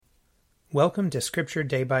Welcome to Scripture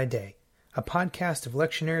Day by Day, a podcast of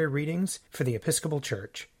lectionary readings for the Episcopal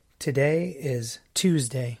Church. Today is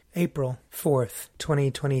Tuesday, April 4th,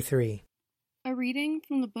 2023. A reading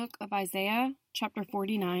from the book of Isaiah, chapter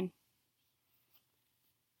 49.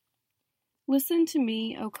 Listen to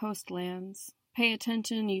me, O coastlands. Pay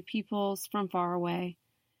attention, you peoples from far away.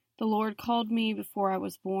 The Lord called me before I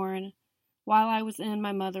was born. While I was in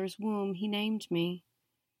my mother's womb, he named me.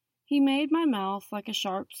 He made my mouth like a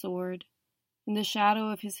sharp sword. In the shadow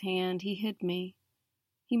of his hand he hid me.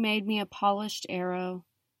 He made me a polished arrow.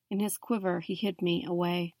 In his quiver he hid me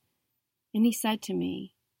away. And he said to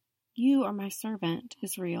me, You are my servant,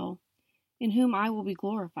 Israel, in whom I will be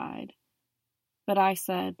glorified. But I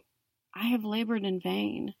said, I have labored in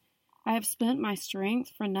vain. I have spent my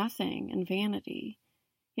strength for nothing in vanity.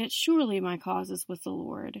 Yet surely my cause is with the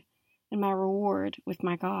Lord, and my reward with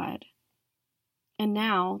my God. And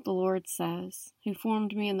now, the Lord says, who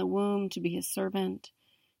formed me in the womb to be his servant,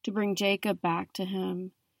 to bring Jacob back to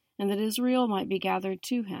him, and that Israel might be gathered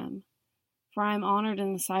to him. For I am honored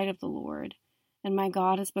in the sight of the Lord, and my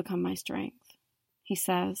God has become my strength. He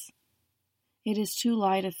says, It is too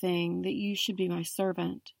light a thing that you should be my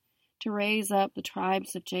servant, to raise up the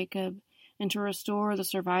tribes of Jacob, and to restore the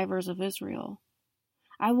survivors of Israel.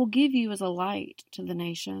 I will give you as a light to the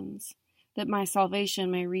nations, that my salvation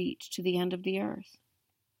may reach to the end of the earth.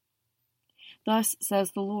 Thus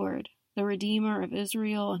says the Lord, the Redeemer of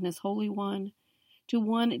Israel and his Holy One, to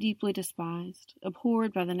one deeply despised,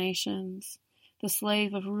 abhorred by the nations, the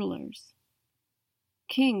slave of rulers.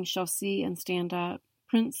 Kings shall see and stand up,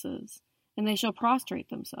 princes, and they shall prostrate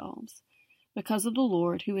themselves, because of the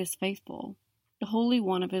Lord who is faithful, the Holy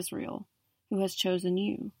One of Israel, who has chosen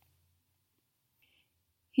you.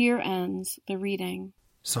 Here ends the reading.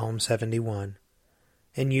 Psalm 71.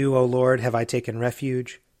 In you, O Lord, have I taken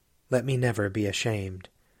refuge. Let me never be ashamed.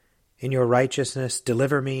 In your righteousness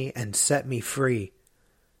deliver me and set me free.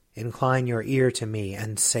 Incline your ear to me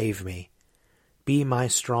and save me. Be my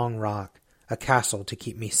strong rock, a castle to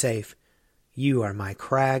keep me safe. You are my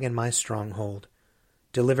crag and my stronghold.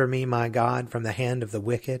 Deliver me, my God, from the hand of the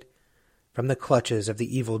wicked, from the clutches of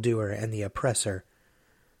the evildoer and the oppressor.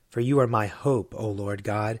 For you are my hope, O Lord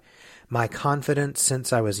God, my confidence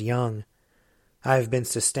since I was young. I have been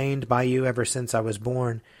sustained by you ever since I was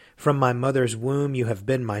born. From my mother's womb you have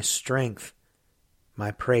been my strength.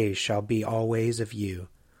 My praise shall be always of you.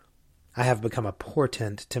 I have become a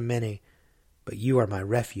portent to many, but you are my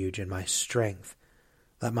refuge and my strength.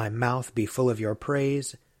 Let my mouth be full of your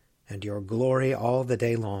praise and your glory all the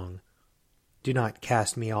day long. Do not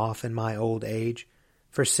cast me off in my old age.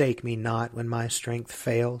 Forsake me not when my strength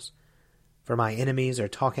fails. For my enemies are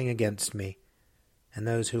talking against me, and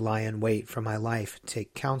those who lie in wait for my life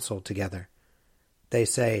take counsel together. They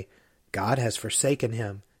say, God has forsaken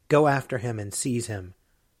him. Go after him and seize him,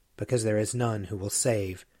 because there is none who will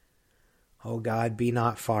save. O God, be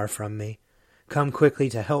not far from me. Come quickly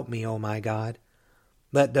to help me, O my God.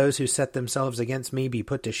 Let those who set themselves against me be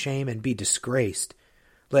put to shame and be disgraced.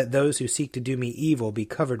 Let those who seek to do me evil be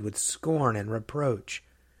covered with scorn and reproach.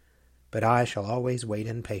 But I shall always wait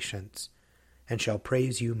in patience, and shall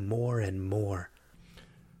praise you more and more.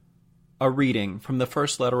 A reading from the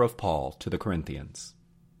first letter of Paul to the Corinthians.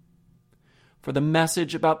 For the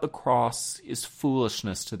message about the cross is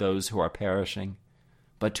foolishness to those who are perishing,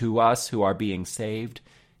 but to us who are being saved,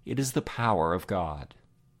 it is the power of God.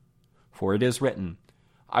 For it is written,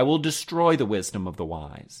 I will destroy the wisdom of the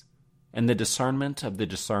wise, and the discernment of the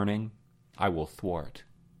discerning I will thwart.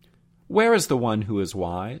 Where is the one who is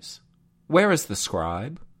wise? Where is the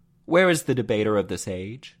scribe? Where is the debater of this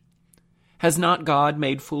age? Has not God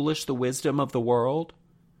made foolish the wisdom of the world?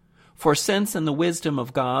 For since in the wisdom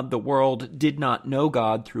of God the world did not know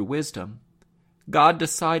God through wisdom, God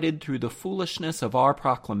decided through the foolishness of our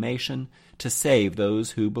proclamation to save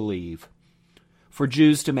those who believe. For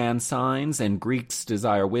Jews demand signs and Greeks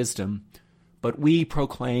desire wisdom, but we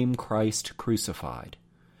proclaim Christ crucified,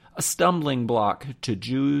 a stumbling block to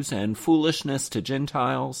Jews and foolishness to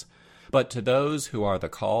Gentiles. But to those who are the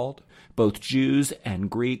called, both Jews and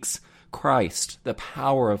Greeks, Christ, the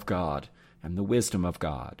power of God and the wisdom of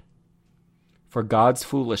God. For God's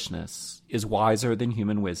foolishness is wiser than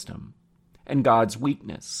human wisdom, and God's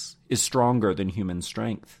weakness is stronger than human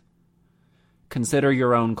strength. Consider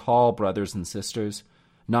your own call, brothers and sisters.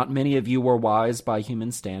 Not many of you were wise by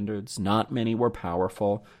human standards, not many were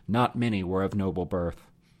powerful, not many were of noble birth.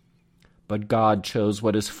 But God chose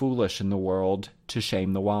what is foolish in the world to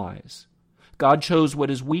shame the wise. God chose what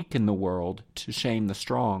is weak in the world to shame the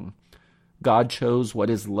strong. God chose what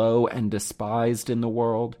is low and despised in the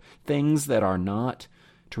world, things that are not,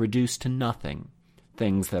 to reduce to nothing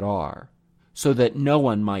things that are, so that no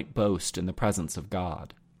one might boast in the presence of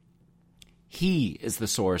God. He is the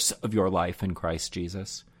source of your life in Christ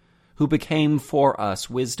Jesus, who became for us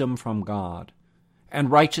wisdom from God,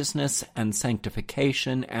 and righteousness and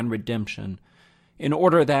sanctification and redemption, in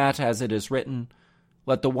order that, as it is written,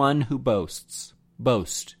 let the one who boasts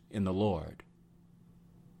boast in the Lord.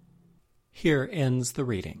 Here ends the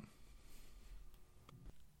reading.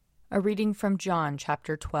 A reading from John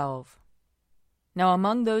chapter 12. Now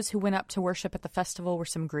among those who went up to worship at the festival were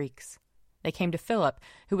some Greeks. They came to Philip,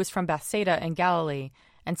 who was from Bethsaida in Galilee,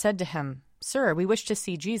 and said to him, Sir, we wish to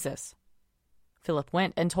see Jesus. Philip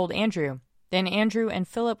went and told Andrew. Then Andrew and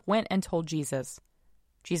Philip went and told Jesus.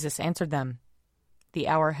 Jesus answered them, The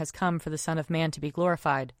hour has come for the Son of Man to be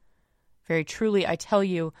glorified. Very truly I tell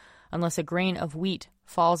you, unless a grain of wheat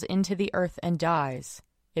falls into the earth and dies,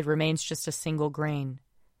 it remains just a single grain.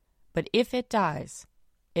 But if it dies,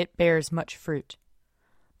 it bears much fruit.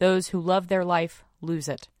 Those who love their life lose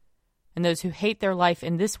it, and those who hate their life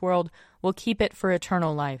in this world will keep it for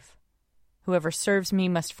eternal life. Whoever serves me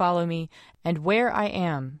must follow me, and where I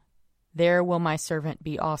am, there will my servant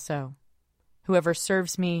be also. Whoever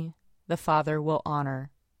serves me, the Father will honor.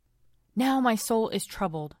 Now my soul is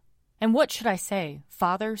troubled. And what should I say?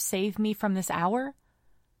 Father, save me from this hour?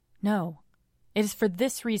 No, it is for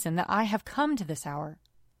this reason that I have come to this hour.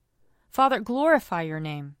 Father, glorify your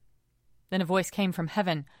name. Then a voice came from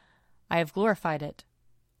heaven, I have glorified it,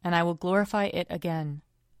 and I will glorify it again.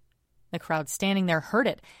 The crowd standing there heard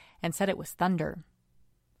it, and said it was thunder.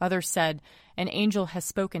 Others said, An angel has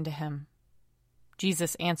spoken to him.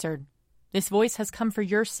 Jesus answered, This voice has come for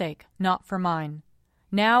your sake, not for mine.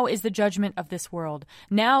 Now is the judgment of this world.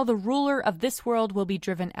 Now the ruler of this world will be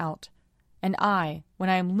driven out. And I, when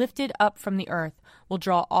I am lifted up from the earth, will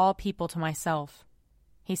draw all people to myself.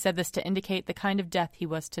 He said this to indicate the kind of death he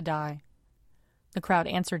was to die. The crowd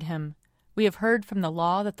answered him, We have heard from the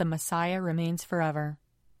law that the Messiah remains forever.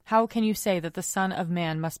 How can you say that the Son of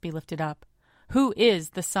Man must be lifted up? Who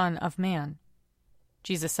is the Son of Man?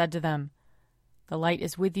 Jesus said to them, The light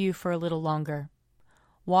is with you for a little longer.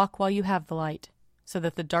 Walk while you have the light, so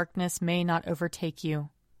that the darkness may not overtake you.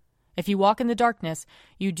 If you walk in the darkness,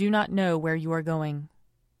 you do not know where you are going.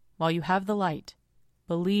 While you have the light,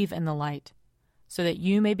 believe in the light, so that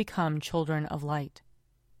you may become children of light.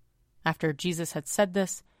 After Jesus had said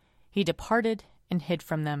this, he departed and hid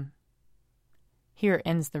from them. Here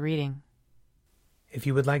ends the reading. If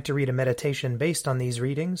you would like to read a meditation based on these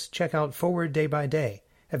readings, check out Forward Day by Day,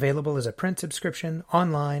 available as a print subscription,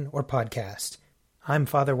 online, or podcast. I'm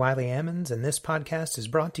Father Wiley Ammons, and this podcast is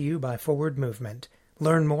brought to you by Forward Movement.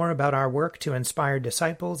 Learn more about our work to inspire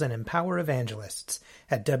disciples and empower evangelists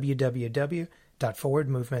at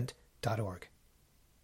www.forwardmovement.org.